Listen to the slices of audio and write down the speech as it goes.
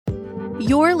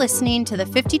You're listening to the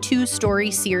 52 story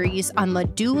series on the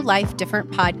Do Life Different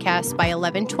podcast by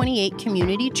 1128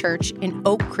 Community Church in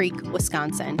Oak Creek,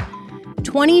 Wisconsin.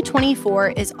 2024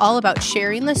 is all about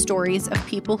sharing the stories of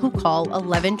people who call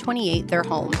 1128 their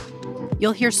home.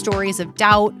 You'll hear stories of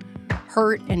doubt,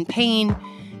 hurt, and pain.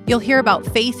 You'll hear about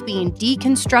faith being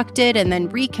deconstructed and then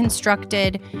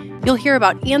reconstructed. You'll hear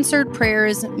about answered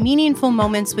prayers, meaningful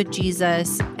moments with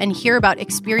Jesus, and hear about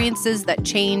experiences that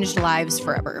changed lives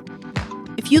forever.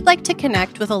 If you'd like to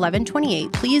connect with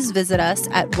 1128, please visit us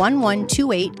at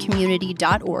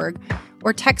 1128community.org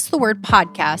or text the word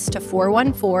podcast to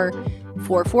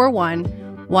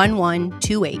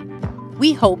 414-441-1128.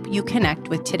 We hope you connect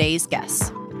with today's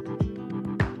guests.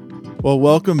 Well,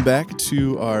 welcome back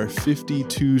to our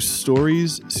 52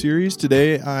 Stories series.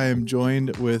 Today, I am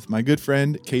joined with my good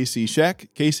friend, Casey Schaack.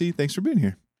 Casey, thanks for being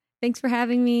here. Thanks for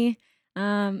having me.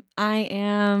 I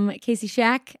am Casey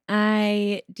Schaack.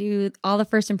 I do all the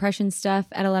first impression stuff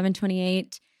at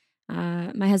 1128.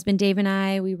 My husband, Dave, and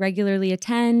I, we regularly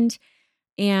attend.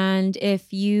 And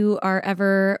if you are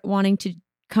ever wanting to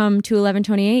come to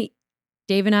 1128,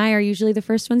 Dave and I are usually the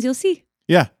first ones you'll see.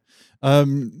 Yeah.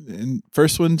 And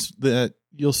first ones that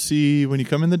you'll see when you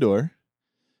come in the door,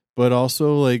 but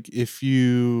also like if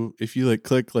you like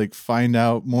click like find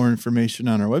out more information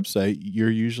on our website,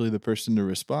 you're usually the person to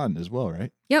respond as well,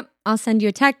 right? Yep. I'll send you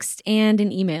a text and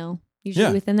an email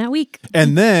usually within that week.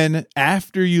 And then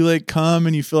after you like come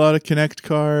and you fill out a Connect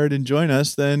card and join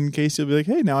us, then Casey will be like,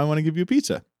 hey, now I want to give you a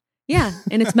pizza. Yeah.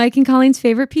 And it's Mike and Colleen's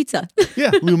favorite pizza.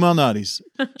 Yeah. Lou Malnati's,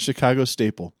 Chicago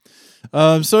staple.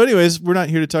 So anyways, we're not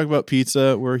here to talk about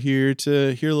pizza. We're here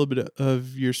to hear a little bit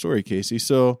of your story, Casey.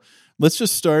 So let's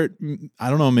just start. I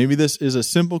don't know. Maybe this is a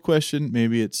simple question.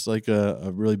 Maybe it's like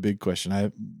a really big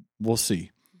question. We'll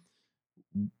see.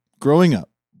 Growing up,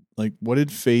 like what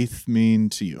did faith mean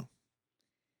to you?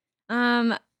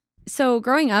 So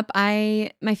growing up,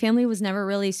 my family was never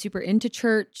really super into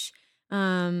church.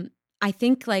 I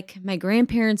think like my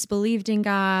grandparents believed in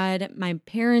God. My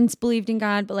parents believed in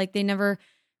God, but like they never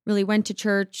really went to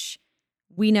church.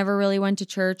 We never really went to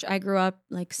church. I grew up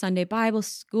like Sunday Bible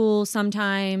school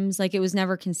sometimes. Like it was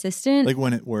never consistent. Like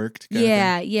when it worked.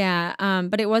 Yeah.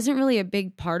 But it wasn't really a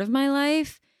big part of my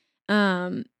life.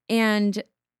 And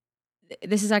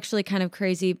this is actually kind of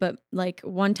crazy, but like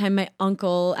one time my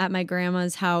uncle at my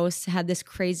grandma's house had this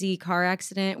crazy car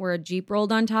accident where a Jeep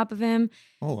rolled on top of him.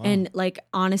 Oh, wow. And like,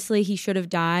 honestly, he should have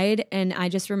died. And I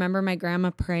just remember my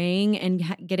grandma praying and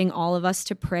getting all of us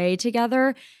to pray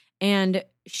together. And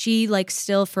she like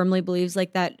still firmly believes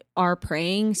like that our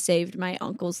praying saved my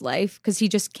uncle's life because he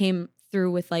just came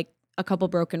through with like a couple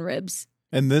broken ribs.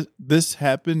 And this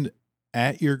happened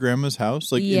at your grandma's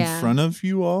house, like in front of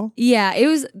you all? Yeah,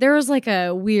 there was like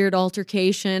a weird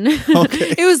altercation.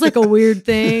 Okay. It was like a weird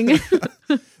thing.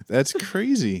 That's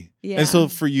crazy. Yeah. And so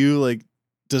for you, like,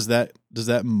 does that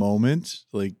moment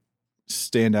like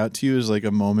stand out to you as like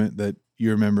a moment that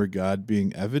you remember God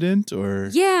being evident,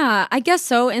 or? Yeah, I guess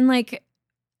so. And like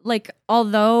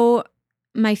although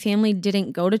my family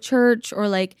didn't go to church or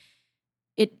like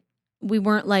we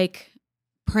weren't like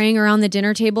praying around the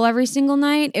dinner table every single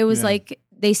night. It was like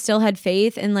they still had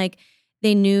faith and like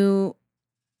they knew,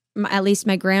 at least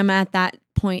my grandma at that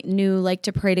point knew like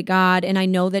to pray to God. And I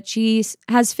know that she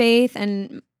has faith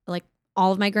and like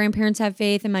all of my grandparents have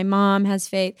faith and my mom has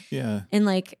faith. Yeah. And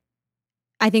like,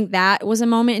 I think that was a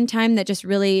moment in time that just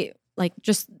really like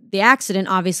just the accident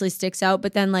obviously sticks out,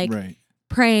 but then like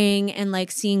praying and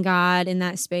like seeing God in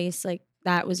that space, like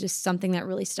that was just something that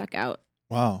really stuck out.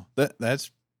 Wow.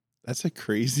 That's a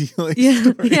crazy like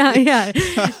story. Yeah.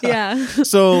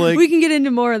 So like we can get into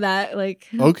more of that like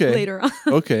later on.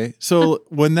 Okay. So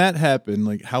when that happened,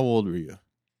 like how old were you?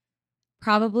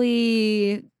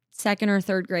 Probably second or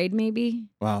third grade, maybe.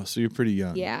 Wow. So you're pretty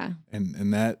young. Yeah.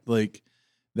 And that like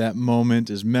that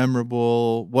moment is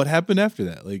memorable. What happened after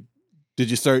that? Like, did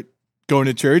you start going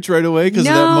to church right away because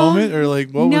of that moment, or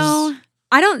like what was?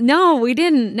 I don't know. We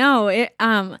didn't know it.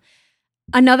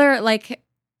 Another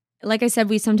like I said,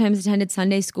 we sometimes attended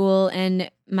Sunday school, and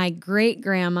my great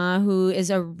grandma, who is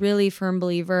a really firm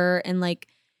believer, and like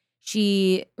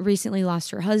she recently lost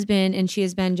her husband, and she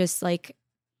has been just like,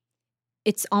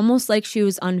 it's almost like she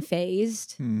was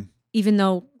unfazed, even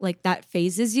though like that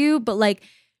phases you, but like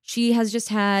she has just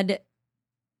had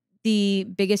the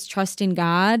biggest trust in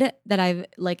God that I've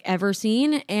like ever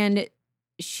seen, and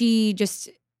she just.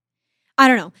 I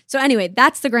don't know. So anyway,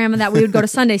 that's the grandma that we would go to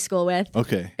Sunday school with.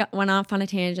 Okay. Went off on a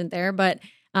tangent there, but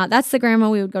that's the grandma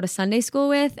we would go to Sunday school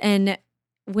with. And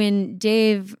when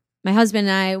Dave, my husband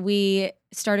and I, we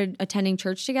started attending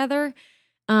church together,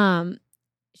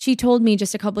 she told me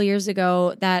just a couple years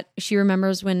ago that she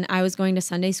remembers when I was going to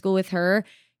Sunday school with her,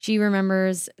 she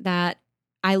remembers that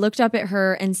I looked up at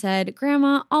her and said,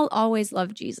 Grandma, I'll always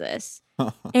love Jesus.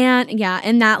 And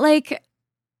that like,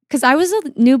 because I was a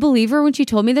new believer when she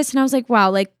told me this, and I was like, wow,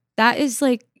 like that is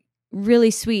like really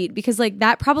sweet, because like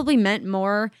that probably meant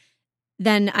more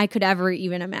than I could ever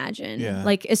even imagine. Yeah.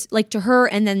 Like it's like to her,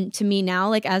 and then to me now,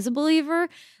 like as a believer,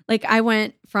 like I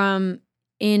went from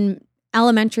in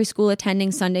elementary school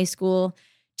attending Sunday school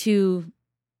to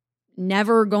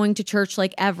never going to church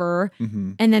like ever,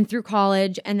 and then through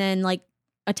college, and then like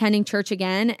attending church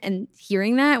again, and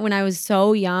hearing that when I was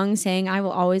so young, saying I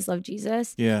will always love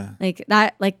Jesus. Yeah. Like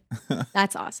that, like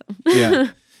that's awesome.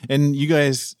 Yeah. And you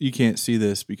guys, you can't see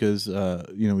this because,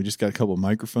 we just got a couple of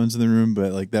microphones in the room,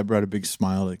 but like that brought a big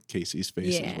smile to Casey's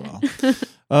face as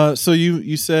well. So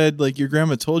you said like your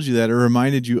grandma told you that, or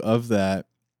reminded you of that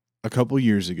a couple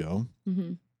years ago.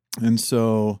 Mm-hmm. And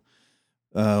so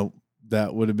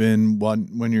that would have been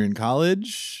when you're in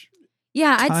college.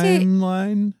 Yeah, I'd say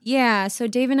timeline. Yeah. So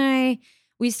Dave and I,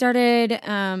 we started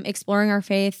exploring our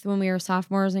faith when we were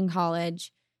sophomores in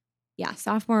college. Yeah,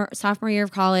 sophomore year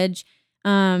of college.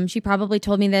 She probably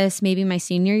told me this maybe my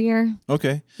senior year.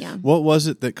 Okay. Yeah. What was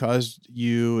it that caused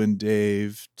you and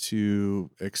Dave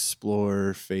to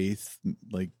explore faith?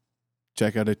 Like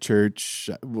check out a church?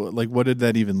 Like what did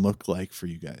that even look like for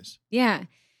you guys? Yeah.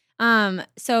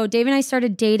 So Dave and I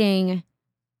started dating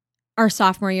our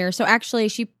sophomore year. So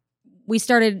actually we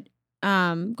started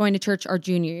going to church our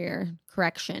junior year,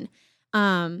 correction.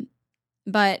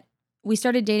 But we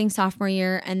started dating sophomore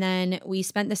year, and then we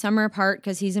spent the summer apart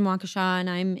because he's in Waukesha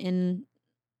and I'm in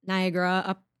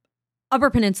Niagara, Upper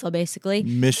Peninsula, basically.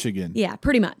 Michigan. Yeah,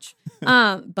 pretty much.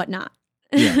 But not.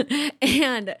 Yeah.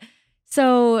 And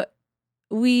so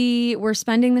we were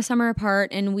spending the summer apart,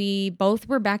 and we both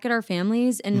were back at our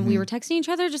families, and we were texting each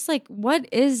other just like, what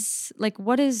is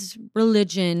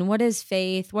religion? What is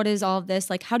faith? What is all of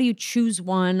this? Like, how do you choose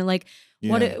one? Like,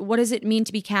 what does it mean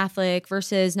to be Catholic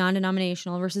versus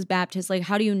non-denominational versus Baptist? Like,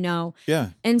 how do you know?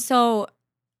 Yeah. And so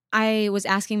I was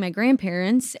asking my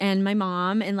grandparents and my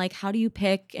mom, and like, how do you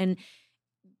pick? And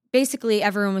basically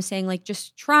everyone was saying like,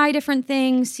 just try different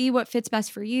things, see what fits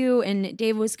best for you. And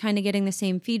Dave was kind of getting the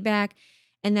same feedback.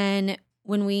 And then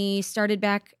when we started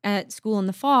back at school in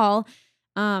the fall,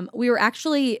 we were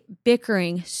actually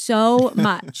bickering so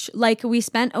much. Like we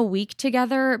spent a week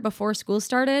together before school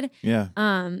started. Yeah.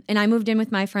 And I moved in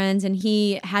with my friends, and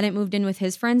he hadn't moved in with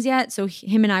his friends yet. So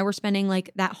him and I were spending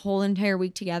like that whole entire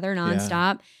week together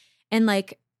nonstop. Yeah. And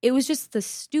like, it was just the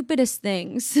stupidest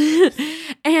things.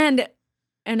 And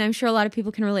I'm sure a lot of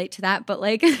people can relate to that, but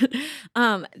like,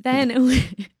 then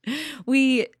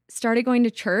we started going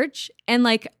to church, and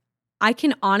like, I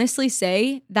can honestly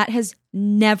say that has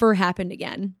never happened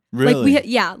again. Really?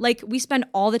 Like we spend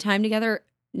all the time together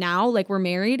now, like we're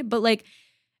married, but like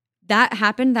that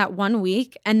happened that one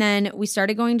week, and then we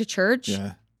started going to church,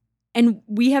 and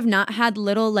we have not had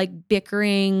little like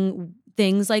bickering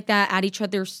things like that at each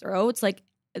other's throats, like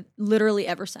literally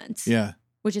ever since. Yeah.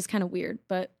 Which is kind of weird,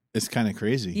 but it's kind of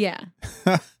crazy. Yeah.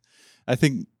 I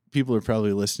think people are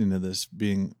probably listening to this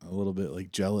being a little bit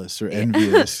like jealous or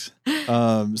envious.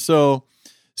 So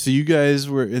you guys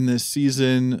were in this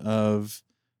season of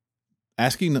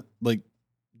asking like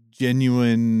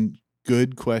genuine,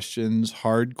 good questions,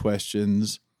 hard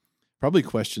questions, probably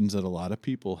questions that a lot of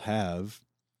people have.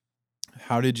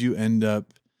 How did you end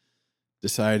up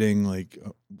deciding like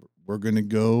we're going to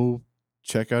go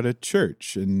check out a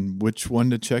church, and which one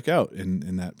to check out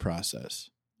in that process?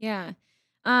 Yeah.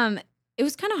 It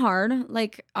was kind of hard.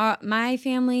 Like my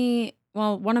family,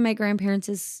 well, one of my grandparents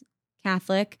is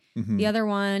Catholic. Mm-hmm. The other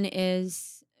one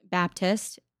is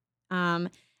Baptist. And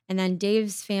then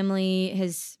Dave's family,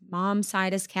 his mom's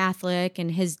side is Catholic,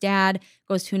 and his dad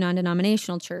goes to a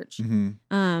non-denominational church.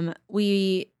 Mm-hmm.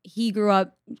 He grew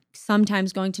up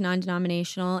sometimes going to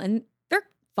non-denominational, and they're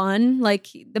fun. Like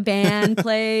the band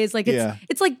plays, like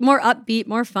it's like more upbeat,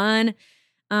 more fun.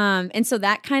 And so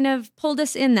that kind of pulled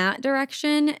us in that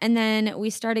direction. And then we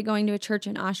started going to a church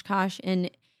in Oshkosh, and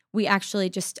we actually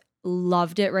just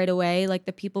loved it right away. Like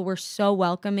the people were so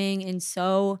welcoming, and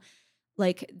so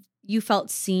like you felt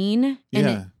seen.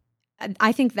 And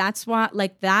I think that's why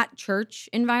like that church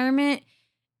environment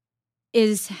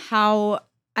is how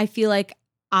I feel like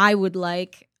I would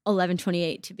like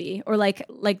 1128 to be, or like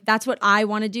that's what I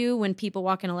want to do when people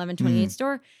walk in 1128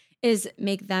 store, is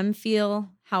make them feel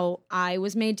how I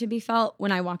was made to be felt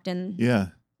when I walked in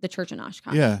the church in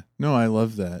Oshkosh. Yeah. No, I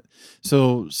love that.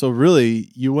 So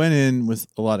really you went in with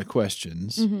a lot of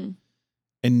questions,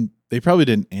 and they probably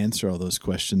didn't answer all those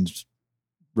questions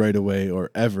right away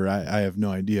or ever. I have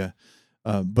no idea.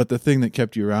 But the thing that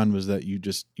kept you around was that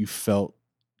you felt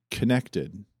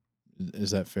connected.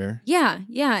 Is that fair? Yeah.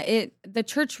 The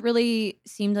church really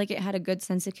seemed like it had a good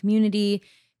sense of community.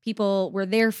 People were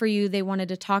there for you. They wanted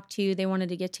to talk to you. They wanted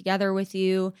to get together with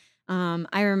you.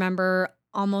 I remember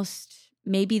almost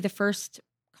maybe the first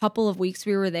couple of weeks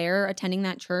we were there attending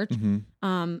that church.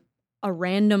 Mm-hmm. A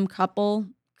random couple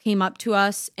came up to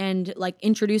us and like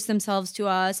introduced themselves to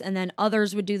us, and then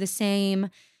others would do the same.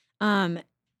 And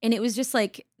it was just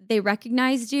like they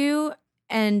recognized you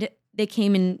and they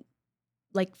came and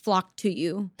like flocked to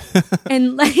you.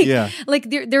 And like, like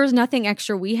there was nothing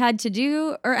extra we had to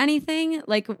do or anything.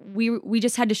 Like we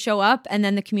just had to show up, and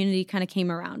then the community kind of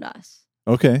came around us.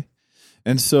 Okay.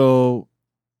 And so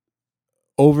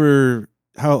over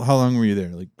how long were you there?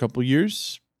 Like a couple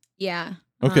years? Yeah.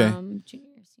 Okay. Junior,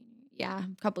 senior. Yeah,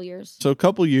 a couple years. So a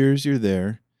couple years you're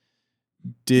there.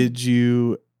 Did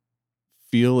you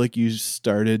feel like you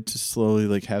started to slowly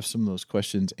like have some of those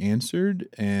questions answered,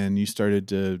 and you started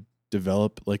to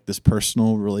develop like this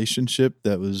personal relationship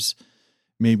that was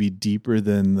maybe deeper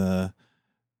than the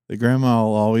grandma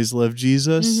will always love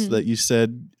Jesus that you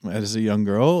said as a young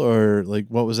girl? Or like,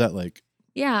 what was that like?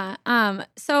 Yeah.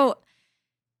 So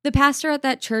the pastor at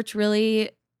that church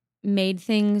really made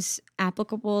things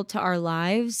applicable to our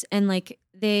lives, and like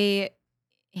they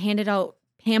handed out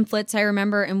pamphlets, I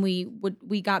remember, and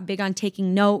we got big on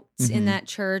taking notes in that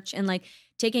church and like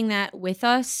taking that with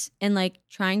us and like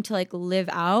trying to like live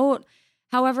out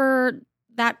however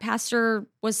that pastor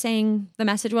was saying the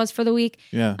message was for the week.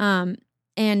 Yeah.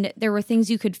 And there were things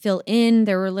you could fill in.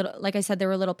 There were like I said, there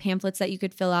were little pamphlets that you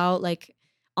could fill out, like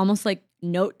almost like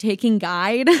note-taking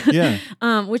guide. Yeah.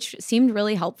 Which seemed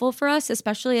really helpful for us,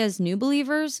 especially as new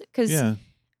believers, because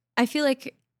I feel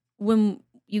like when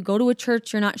you go to a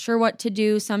church, you're not sure what to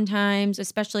do sometimes,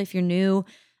 especially if you're new.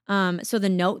 So the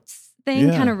notes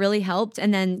thing kind of really helped,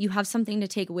 and then you have something to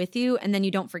take with you, and then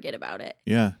you don't forget about it.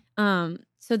 Yeah.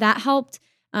 So that helped.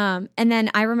 And then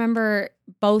I remember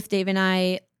both Dave and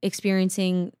I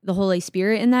experiencing the Holy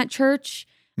Spirit in that church.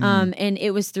 And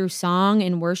it was through song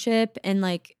and worship, and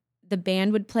like the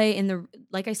band would play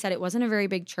like I said, it wasn't a very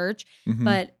big church,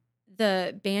 but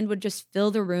the band would just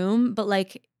fill the room, but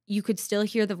like you could still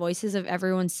hear the voices of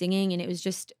everyone singing, and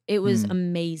it was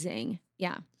amazing.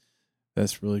 Yeah.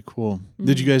 That's really cool.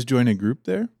 Did you guys join a group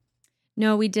there?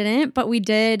 No, we didn't, but we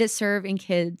did serve in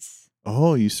kids.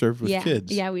 Oh, you served with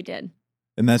kids? Yeah, we did.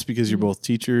 And that's because you're both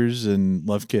teachers and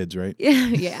love kids, right?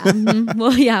 Yeah.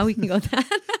 Well, yeah, we can go with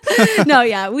that. No,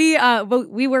 yeah.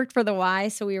 We worked for the Y,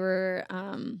 so we were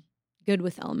good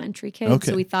with elementary kids.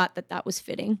 Okay. So we thought that was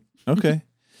fitting. Okay.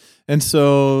 And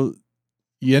so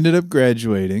you ended up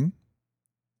graduating,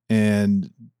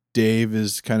 and Dave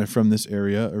is kind of from this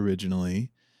area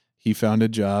originally. He found a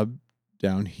job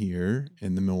down here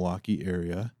in the Milwaukee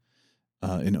area,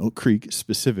 in Oak Creek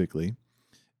specifically.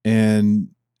 And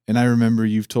I remember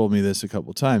you've told me this a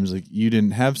couple times, like you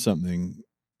didn't have something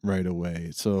right away.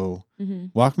 So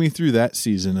walk me through that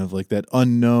season of like that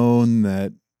unknown,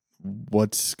 that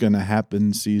what's going to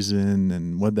happen season,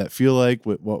 and what'd that feel like?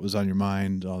 What was on your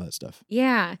mind, all that stuff.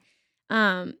 Yeah.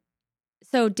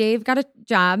 So Dave got a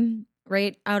job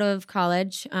right out of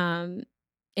college,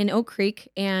 in Oak Creek,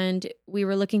 and we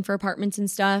were looking for apartments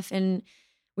and stuff, and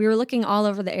we were looking all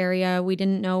over the area. We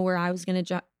didn't know where I was going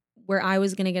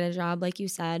to get a job, like you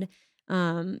said.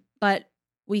 But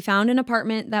we found an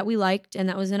apartment that we liked and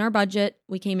that was in our budget.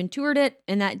 We came and toured it,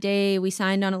 and that day we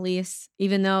signed on a lease,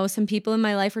 even though some people in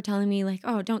my life were telling me like,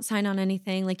 oh, don't sign on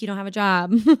anything, like you don't have a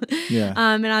job. Yeah.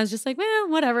 And I was just like, well,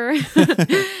 whatever.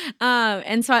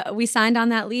 And so we signed on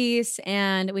that lease,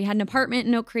 and we had an apartment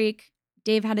in Oak Creek.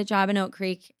 Dave had a job in Oak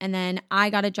Creek, and then I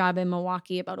got a job in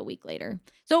Milwaukee about a week later.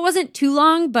 So it wasn't too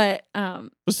long, but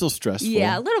it was still stressful.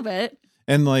 Yeah, a little bit.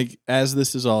 And like as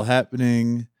this is all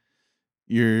happening,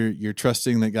 you're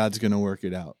trusting that God's going to work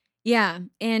it out. Yeah.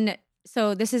 And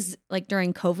so this is like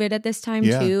during COVID at this time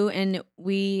too, and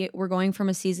we were going from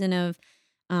a season of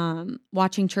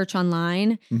watching church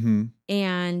online,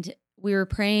 and we were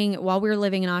praying while we were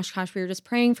living in Oshkosh. We were just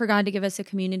praying for God to give us a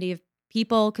community of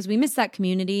people, because we missed that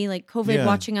community. Like COVID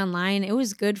watching online, it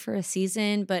was good for a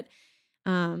season, but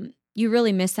you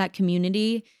really miss that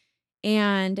community.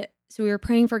 And so we were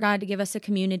praying for God to give us a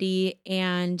community,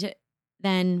 and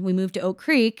then we moved to Oak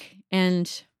Creek,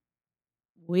 and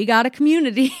we got a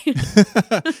community.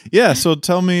 Yeah, so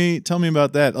tell me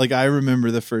about that. Like I remember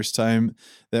the first time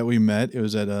that we met, it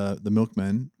was at the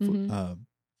Milkmen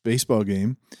baseball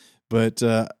game. But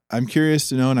I'm curious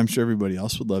to know, and I'm sure everybody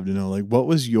else would love to know, like, what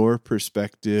was your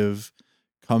perspective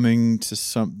coming to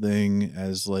something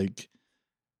as like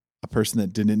a person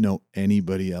that didn't know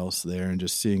anybody else there and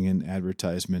just seeing an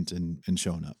advertisement and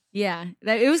showing up. Yeah,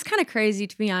 it was kind of crazy,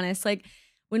 to be honest. Like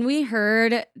when we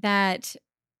heard that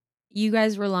you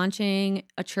guys were launching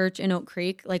a church in Oak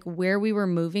Creek, like where we were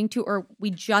moving to, or we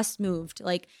just moved.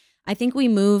 Like I think we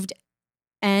moved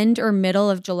end or middle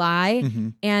of July. Mm-hmm.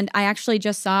 And I actually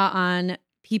just saw on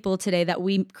People today that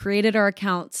we created our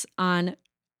accounts on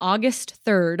August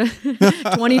 3rd,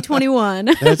 2021.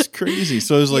 That's crazy.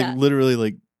 So it was like literally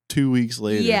like 2 weeks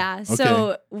later. Yeah. Okay.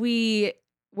 So we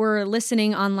were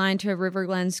listening online to River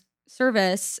Glen's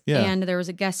service, and there was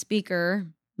a guest speaker,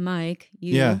 Mike.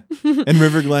 Yeah. And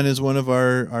River Glen is one of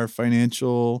our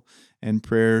financial and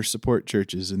prayer support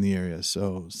churches in the area.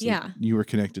 So you were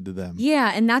connected to them.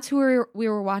 Yeah. And that's who we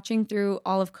were watching through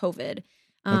all of COVID.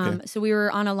 So we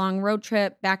were on a long road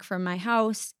trip back from my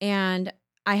house, and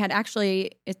I had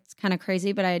actually, it's kind of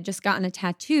crazy, but I had just gotten a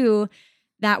tattoo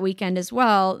that weekend as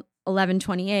well,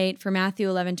 11/28 for Matthew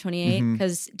 11/28,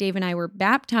 because Dave and I were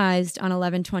baptized on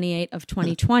 11/28 of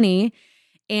 2020.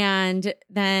 And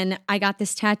then I got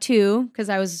this tattoo because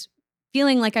I was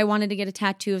feeling like I wanted to get a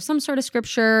tattoo of some sort of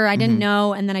scripture. I didn't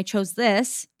know. And then I chose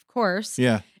this, of course.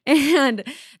 Yeah. And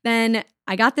then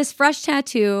I got this fresh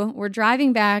tattoo. We're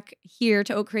driving back here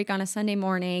to Oak Creek on a Sunday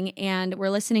morning, and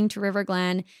we're listening to River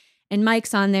Glen, and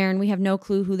Mike's on there, and we have no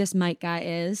clue who this Mike guy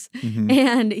is.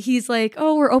 And he's like,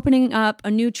 oh, we're opening up a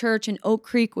new church in Oak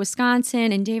Creek,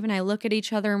 Wisconsin. And Dave and I look at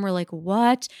each other and we're like,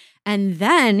 what? And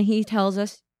then he tells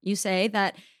us, you say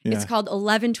that it's called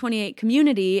 11/28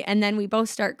 Community. And then we both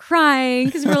start crying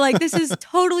because we're like, this is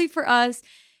totally for us.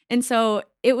 And so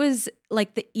it was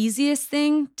like the easiest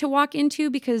thing to walk into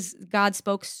because God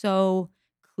spoke so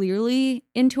clearly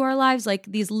into our lives,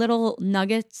 like these little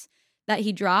nuggets that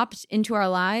he dropped into our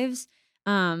lives.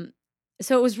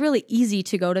 So it was really easy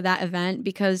to go to that event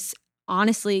because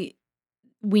honestly,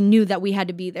 we knew that we had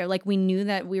to be there. Like we knew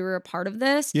that we were a part of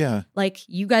this. Yeah. Like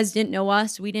you guys didn't know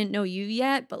us. We didn't know you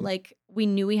yet, but like we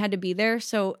knew we had to be there.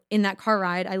 So in that car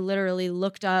ride, I literally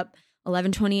looked up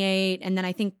 11/28. And then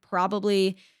I think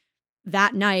probably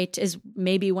that night is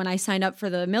maybe when I signed up for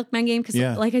the Milkman game. Cause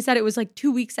like I said, it was like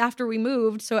 2 weeks after we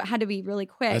moved. So it had to be really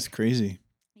quick. That's crazy.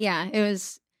 Yeah, it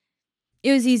was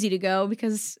easy to go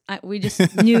because we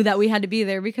just knew that we had to be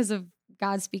there because of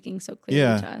God speaking so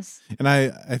clearly to us. And I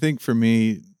think for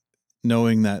me,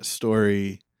 knowing that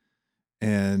story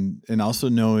and also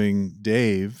knowing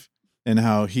Dave and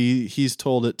how he's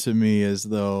told it to me as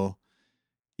though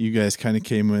you guys kind of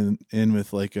came in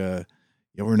with like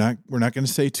we're not going to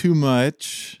say too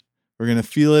much. We're going to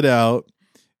feel it out.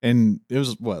 And it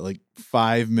was like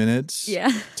 5 minutes,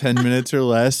 10 minutes or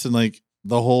less. And like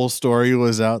the whole story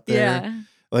was out there. Yeah.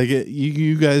 Like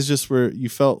you guys just you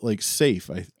felt like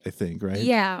safe, I think, right?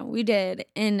 Yeah, we did.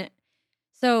 And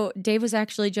so Dave was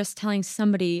actually just telling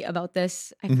somebody about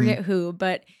this. I forget who,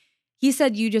 but he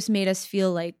said you just made us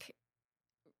feel like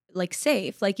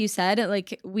safe. Like you said,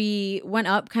 like we went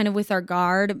up kind of with our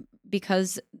guard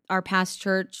because our past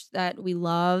church that we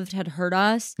loved had hurt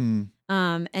us.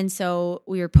 And so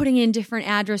we were putting in different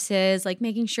addresses, like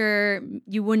making sure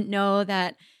you wouldn't know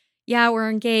that, we're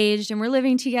engaged and we're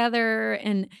living together.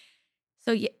 And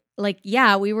so we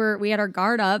had our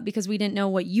guard up because we didn't know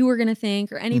what you were going to think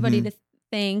or anybody to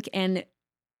think. And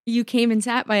you came and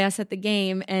sat by us at the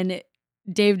game, and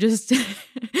Dave just,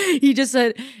 he just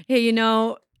said, hey,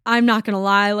 I'm not going to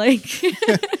lie. Like,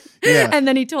 and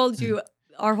then he told you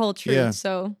our whole truth. Yeah.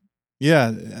 So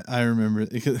I remember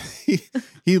because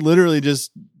he literally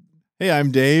just, hey,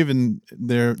 I'm Dave, and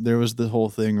there was the whole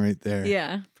thing right there.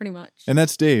 Yeah, pretty much. And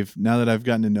that's Dave. Now that I've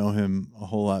gotten to know him a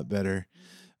whole lot better.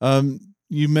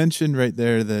 You mentioned right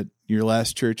there that your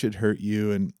last church had hurt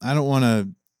you, and I don't want to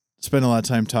spend a lot of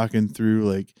time talking through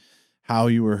like how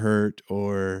you were hurt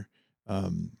or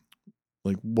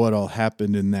like what all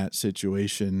happened in that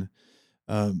situation.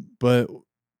 But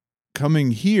coming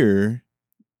here,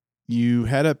 you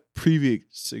had a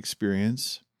previous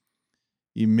experience.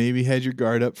 You maybe had your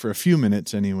guard up for a few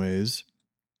minutes anyways.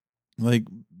 Like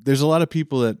there's a lot of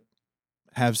people that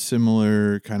have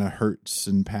similar kind of hurts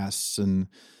and pasts and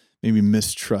maybe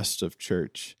mistrust of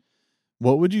church.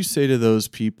 What would you say to those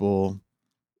people?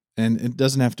 And it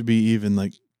doesn't have to be even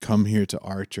like come here to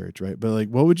our church, right? But like,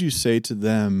 what would you say to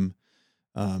them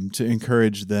to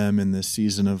encourage them in this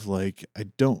season of like, I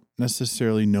don't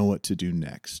necessarily know what to do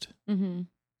next?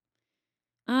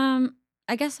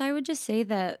 I guess I would just say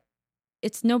that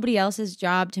it's nobody else's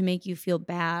job to make you feel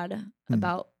bad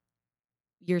about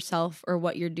yourself or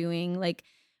what you're doing. Like,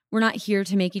 we're not here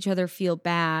to make each other feel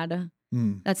bad.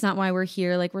 That's not why we're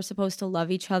here. Like, we're supposed to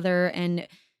love each other, and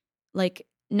like,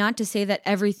 not to say that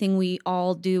everything we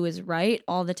all do is right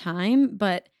all the time,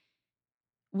 but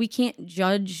we can't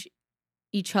judge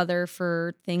each other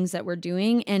for things that we're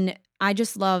doing. And I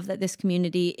just love that this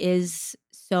community is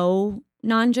so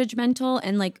non-judgmental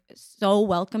and like so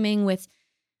welcoming with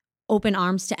open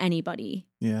arms to anybody.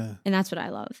 Yeah. And that's what I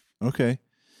love. Okay.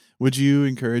 Would you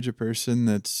encourage a person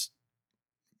that's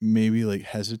maybe like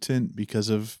hesitant because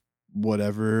of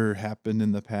whatever happened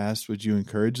in the past? Would you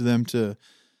encourage them to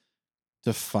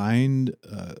find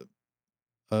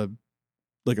a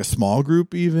like a small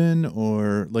group even,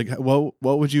 or like what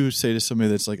would you say to somebody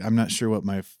that's like, I'm not sure what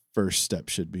my first step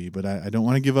should be, but I don't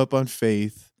want to give up on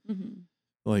faith. Mm-hmm.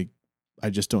 Like, I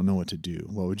just don't know what to do.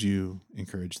 What would you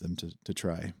encourage them to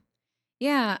try?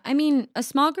 Yeah. I mean, a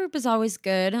small group is always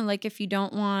good. Like if you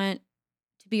don't want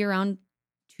to be around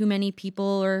too many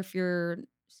people, or if you're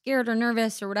scared or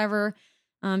nervous or whatever,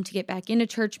 to get back into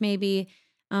church, maybe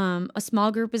a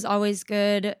small group is always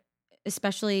good,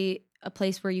 especially a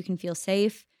place where you can feel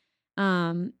safe.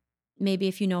 Maybe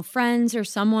if you know friends or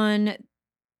someone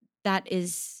that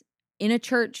is in a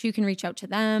church, you can reach out to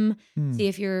them, see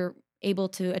if you're able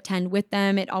to attend with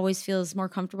them. It always feels more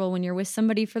comfortable when you're with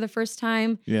somebody for the first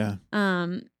time. Yeah.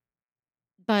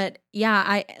 But yeah,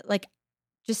 I like,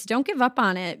 just don't give up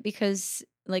on it, because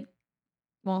like,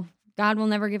 well, God will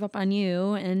never give up on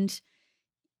you, and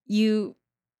you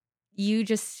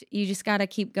just got to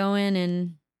keep going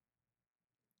and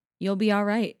you'll be all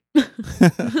right.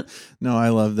 No, I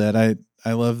love that.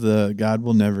 I love the God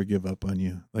will never give up on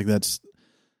you. Like that's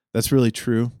really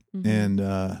true. Mm-hmm.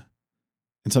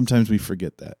 And sometimes we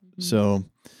forget that. Mm-hmm. So,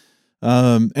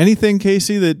 anything,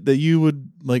 Casey, that you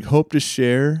would like hope to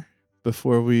share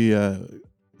before we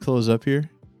close up here?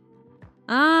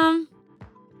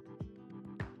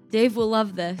 Dave will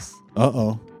love this.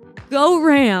 Uh-oh. Go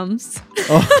Rams.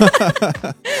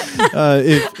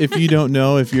 If you don't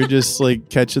know, if you're just like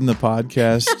catching the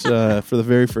podcast for the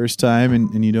very first time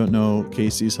and you don't know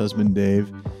Casey's husband, Dave,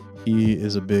 he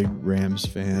is a big Rams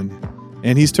fan.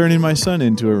 And he's turning my son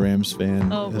into a Rams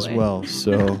fan as well.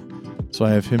 So I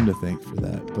have him to thank for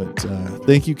that. But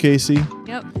thank you, Casey,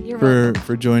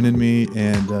 for joining me.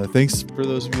 And thanks for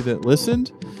those of you that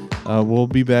listened. We'll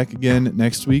be back again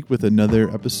next week with another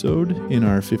episode in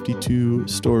our 52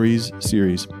 Stories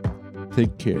series.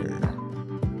 Take care.